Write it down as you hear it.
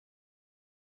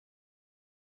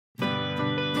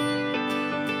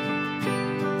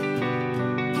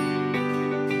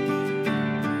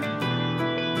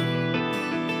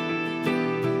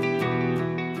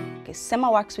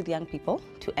SEMA works with young people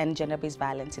to end gender-based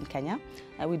violence in Kenya.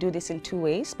 We do this in two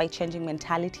ways, by changing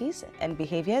mentalities and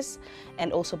behaviors,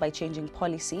 and also by changing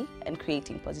policy and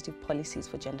creating positive policies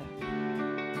for gender.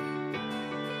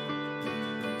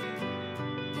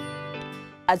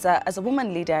 As a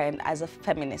woman leader and as a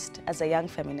feminist, as a young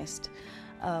feminist,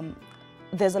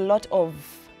 there's a lot of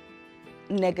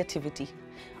negativity,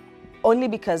 only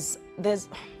because there's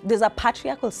a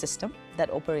patriarchal system that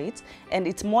operates, and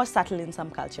it's more subtle in some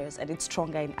cultures and it's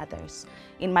stronger in others.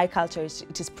 In my culture,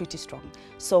 it is pretty strong.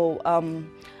 So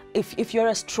if you're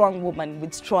a strong woman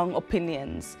with strong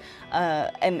opinions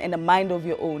and a mind of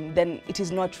your own, then it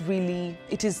is not really,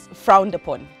 it is frowned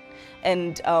upon.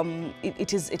 And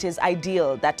it is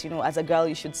ideal that, as a girl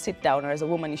you should sit down, or as a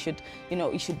woman you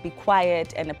should be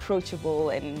quiet and approachable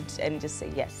and just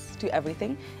say yes to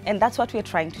everything. And that's what we're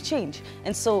trying to change.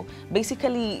 And so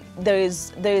basically there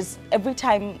is every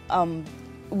time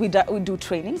we do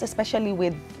trainings, especially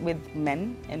with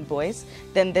men and boys,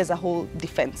 then there's a whole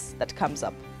defense that comes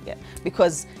up. Yeah,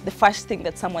 because the first thing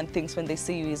that someone thinks when they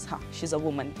see you is, she's a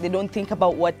woman. They don't think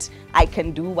about what I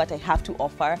can do, what I have to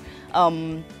offer.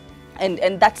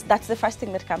 And that's the first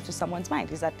thing that comes to someone's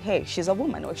mind, is that, hey, she's a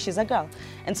woman or she's a girl.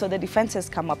 And so the defenses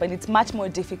come up, and it's much more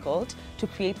difficult to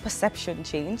create perception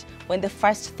change when the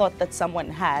first thought that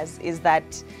someone has is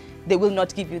that they will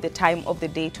not give you the time of the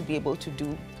day to be able to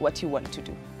do what you want to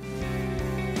do.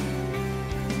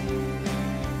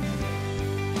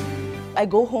 I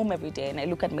go home every day and I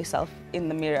look at myself in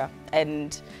the mirror,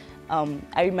 and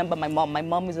I remember my mom. My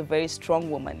mom is a very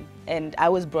strong woman, and I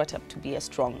was brought up to be a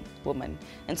strong woman.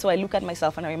 And so I look at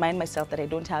myself and I remind myself that I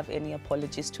don't have any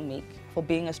apologies to make for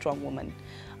being a strong woman.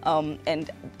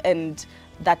 And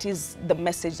that is the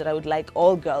message that I would like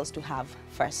all girls to have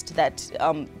first, that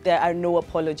there are no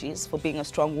apologies for being a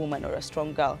strong woman or a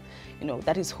strong girl.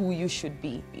 That is who you should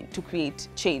be to create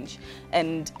change.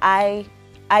 And I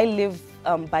live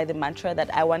by the mantra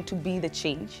that I want to be the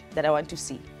change that I want to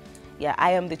see. Yeah,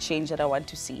 I am the change that I want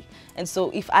to see. And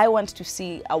so if I want to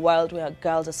see a world where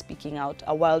girls are speaking out,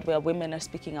 a world where women are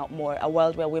speaking out more, a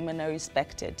world where women are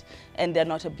respected and they're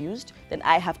not abused, then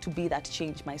I have to be that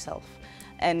change myself.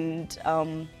 And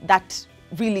that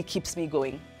really keeps me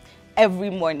going. Every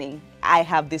morning I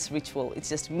have this ritual. It's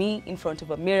just me in front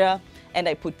of a mirror, and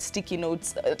I put sticky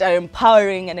notes that are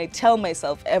empowering, and I tell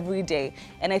myself every day.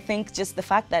 And I think just the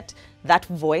fact that that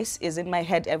voice is in my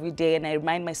head every day and I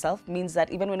remind myself means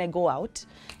that even when I go out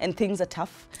and things are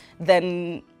tough,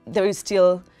 then there is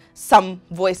still some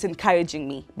voice encouraging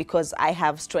me, because I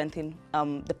have strength in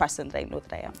the person that I know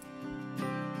that I am.